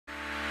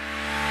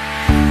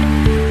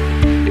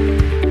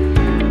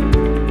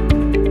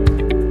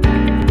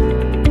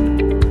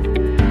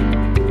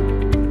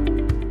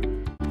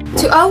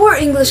our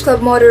English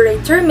Club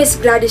moderator, Miss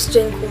Gladys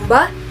Jane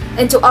Kumba,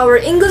 and to our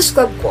English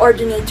Club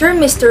coordinator,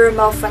 Mr.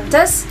 Romel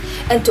Fuentes,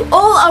 and to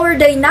all our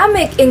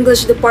dynamic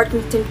English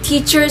department team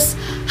teachers,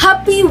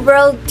 happy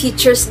World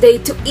Teachers Day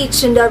to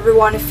each and every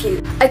one of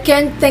you. I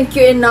can't thank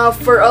you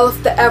enough for all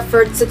of the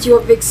efforts that you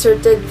have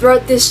exerted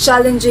throughout these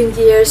challenging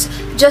years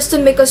just to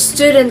make us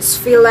students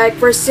feel like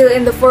we're still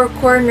in the four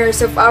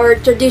corners of our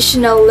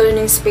traditional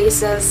learning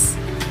spaces.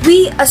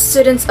 We as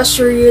students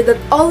assure you that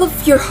all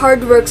of your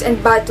hard works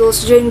and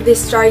battles during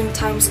these trying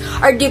times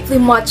are deeply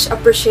much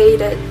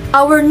appreciated.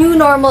 Our new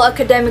normal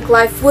academic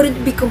life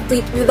wouldn't be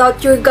complete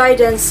without your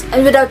guidance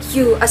and without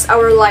you as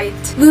our light.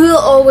 We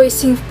will always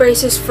sing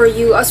praises for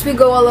you as we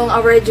go along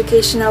our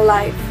educational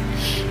life.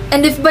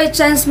 And if by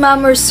chance,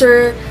 ma'am or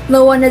sir,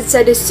 no one had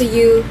said this to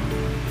you,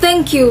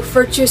 thank you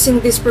for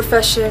choosing this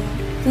profession.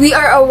 We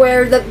are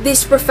aware that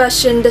this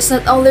profession does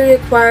not only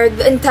require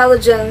the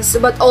intelligence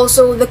but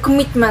also the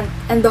commitment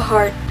and the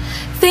heart.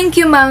 Thank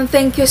you, ma'am,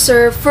 thank you,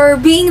 sir, for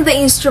being the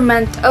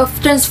instrument of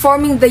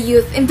transforming the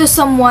youth into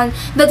someone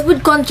that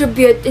would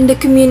contribute in the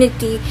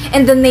community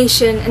and the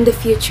nation in the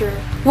future.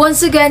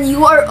 Once again,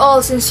 you are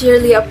all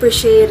sincerely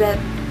appreciated.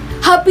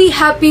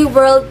 Happy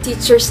World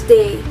Teachers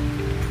Day!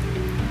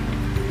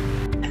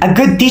 A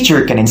good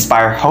teacher can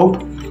inspire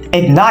hope,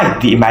 ignite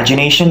the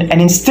imagination,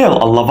 and instill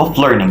a love of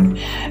learning.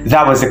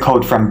 That was a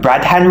quote from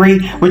Brad Henry,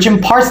 which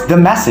imparts the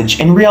message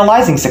in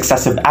realizing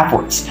successive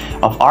efforts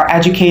of our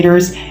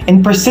educators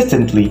in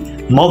persistently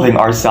molding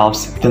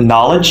ourselves the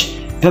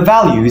knowledge, the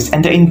values,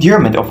 and the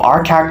endearment of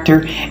our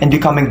character in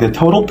becoming the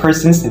total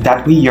persons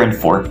that we yearn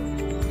for.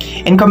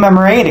 In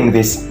commemorating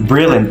this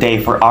brilliant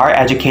day for our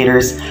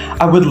educators,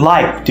 I would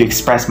like to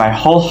express my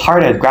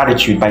wholehearted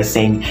gratitude by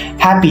saying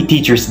Happy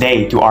Teachers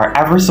Day to our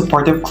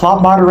ever-supportive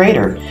club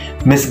moderator,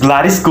 Miss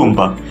Gladys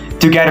Kumba,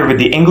 together with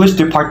the English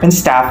department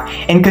staff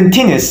in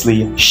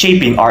continuously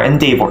shaping our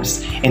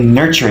endeavors, in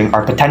nurturing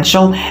our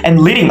potential, and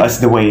leading us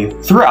the way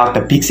throughout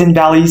the peaks and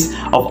valleys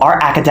of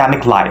our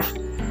academic life.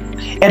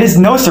 It is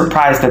no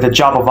surprise that the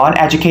job of an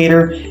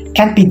educator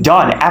can't be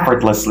done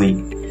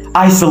effortlessly.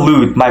 I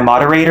salute my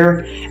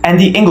moderator and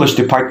the English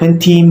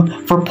department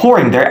team for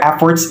pouring their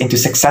efforts into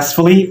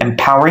successfully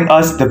empowering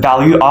us the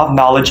value of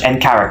knowledge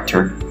and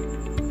character.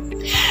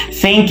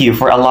 Thank you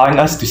for allowing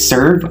us to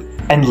serve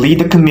and lead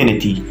the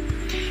community.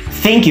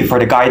 Thank you for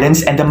the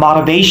guidance and the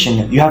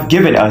motivation you have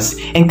given us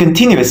in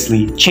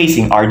continuously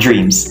chasing our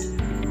dreams.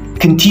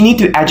 Continue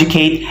to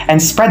educate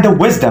and spread the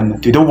wisdom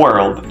to the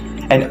world,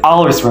 and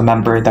always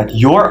remember that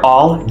you're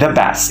all the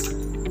best.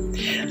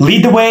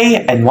 Lead the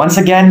way, and once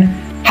again,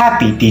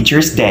 Happy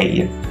Teachers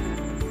Day!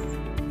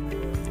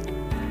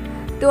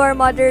 To our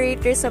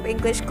moderators of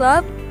English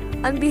Club,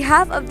 on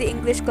behalf of the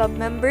English Club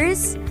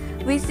members,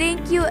 we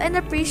thank you and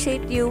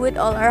appreciate you with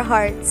all our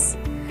hearts.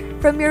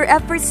 From your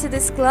efforts to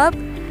this club,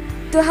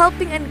 to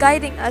helping and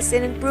guiding us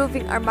in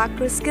improving our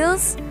macro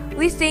skills,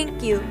 we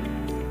thank you.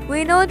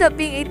 We know that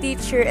being a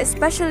teacher,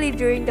 especially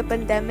during the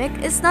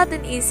pandemic, is not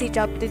an easy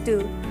job to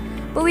do,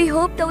 but we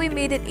hope that we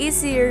made it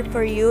easier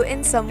for you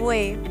in some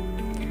way.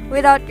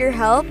 Without your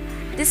help,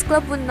 this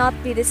club would not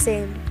be the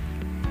same.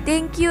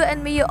 Thank you,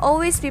 and may you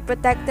always be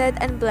protected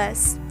and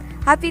blessed.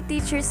 Happy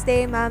Teachers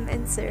Day, ma'am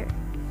and sir.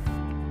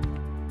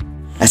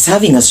 As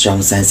having a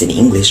strong sense in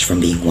English from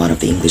being one of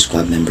the English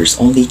Club members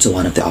only to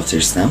one of the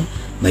officers now,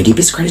 my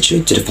deepest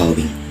gratitude to the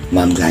following: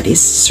 Ma'am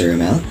Gladys, Sir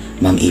Romel,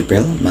 Ma'am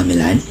April, Ma'am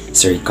Milan,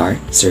 Sir Car,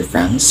 Sir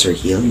Frank, Sir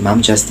Hill,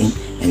 Ma'am Justin,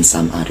 and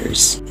some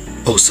others.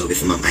 Also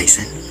with Ma'am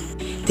Aisen.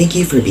 Thank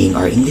you for being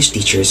our English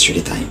teachers through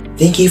the time.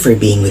 Thank you for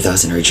being with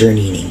us in our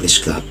journey in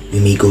English Club.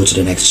 We may go to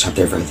the next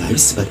chapter of our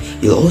lives, but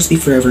you'll always be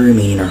forever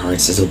remain in our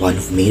hearts as the one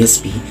who made us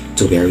be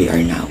to where we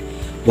are now.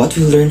 What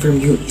we've learned from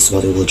you is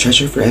what we will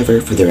treasure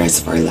forever for the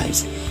rest of our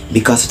lives.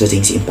 Because of the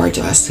things you impart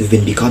to us, we've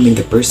been becoming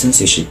the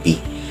persons you should be.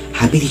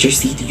 Happy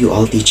Teachers Day to you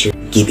all, teachers.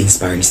 Keep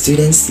inspiring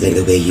students like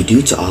the way you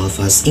do to all of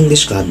us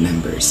English Club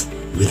members.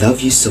 We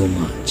love you so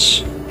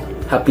much.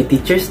 Happy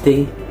Teachers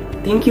Day.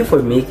 Thank you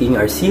for making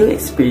our CU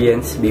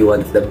experience be one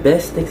of the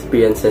best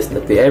experiences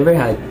that we ever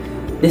had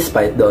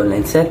despite the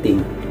online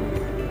setting.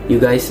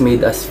 You guys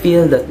made us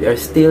feel that we are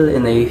still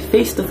in a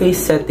face-to-face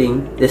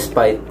setting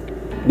despite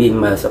being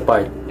miles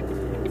apart.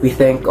 We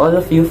thank all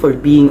of you for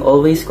being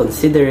always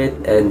considerate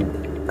and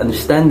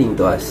understanding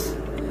to us.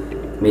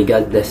 May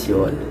God bless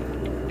you all.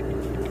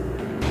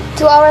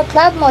 To our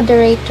club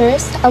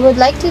moderators, I would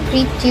like to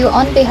greet you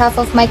on behalf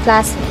of my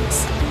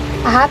classmates.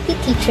 A happy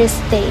Teachers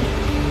Day.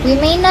 We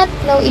may not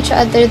know each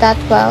other that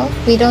well.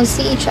 We don't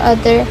see each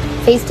other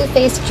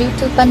face-to-face due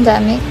to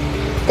pandemic.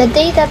 The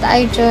day that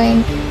I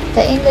joined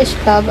the English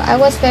Club, I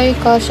was very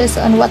cautious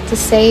on what to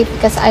say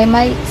because I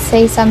might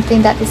say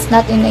something that is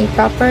not in a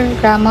proper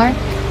grammar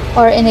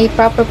or in a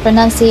proper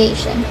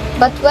pronunciation.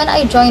 But when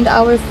I joined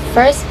our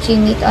first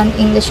G-Meet on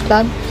English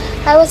Club,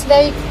 I was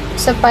very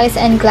surprised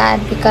and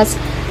glad because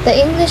the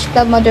English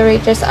Club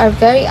moderators are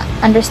very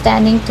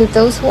understanding to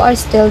those who are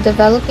still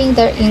developing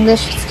their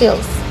English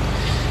skills.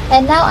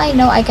 And now I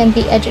know I can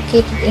be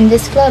educated in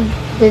this club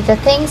with the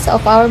thanks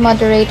of our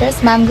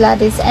moderators, Ma'am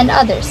Gladys, and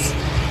others.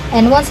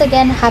 And once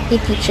again, Happy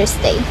Teachers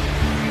Day.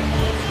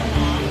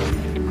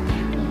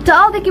 To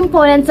all the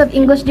components of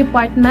English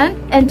department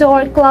and to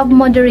our club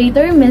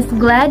moderator, Miss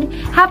Glad,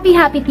 Happy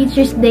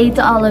Teachers Day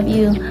to all of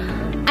you.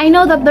 I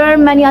know that there are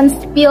many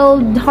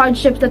unspilled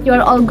hardships that you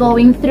are all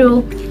going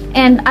through,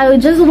 and I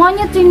just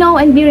want you to know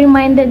and be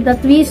reminded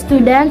that we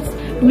students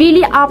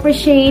really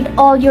appreciate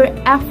all your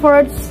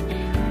efforts,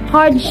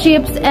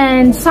 hardships,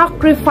 and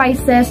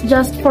sacrifices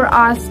just for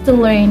us to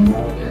learn.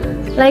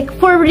 Like,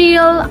 for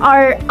real,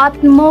 our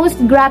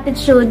utmost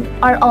gratitude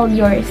are all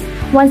yours.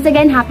 Once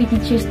again, Happy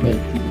Teachers Day.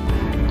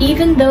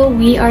 Even though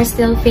we are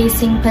still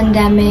facing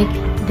pandemic,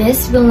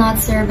 this will not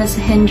serve as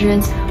a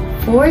hindrance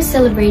for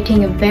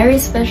celebrating a very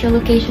special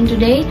occasion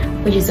today,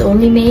 which is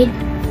only made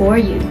for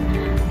you.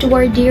 To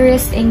our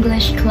dearest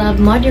English Club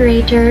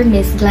moderator,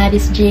 Miss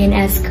Gladys Jane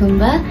S.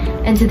 Kumba,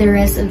 and to the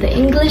rest of the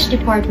English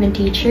department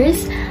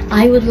teachers,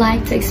 I would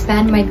like to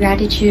expand my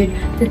gratitude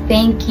to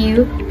thank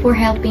you for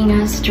helping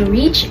us to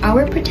reach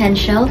our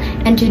potential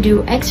and to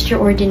do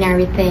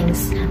extraordinary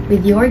things.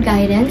 With your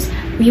guidance,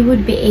 we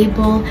would be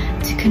able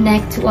to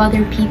connect to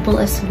other people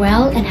as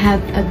well and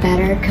have a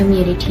better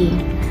community.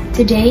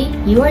 Today,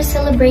 you are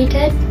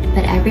celebrated,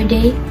 but every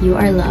day you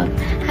are loved.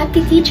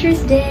 Happy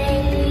Teachers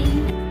Day!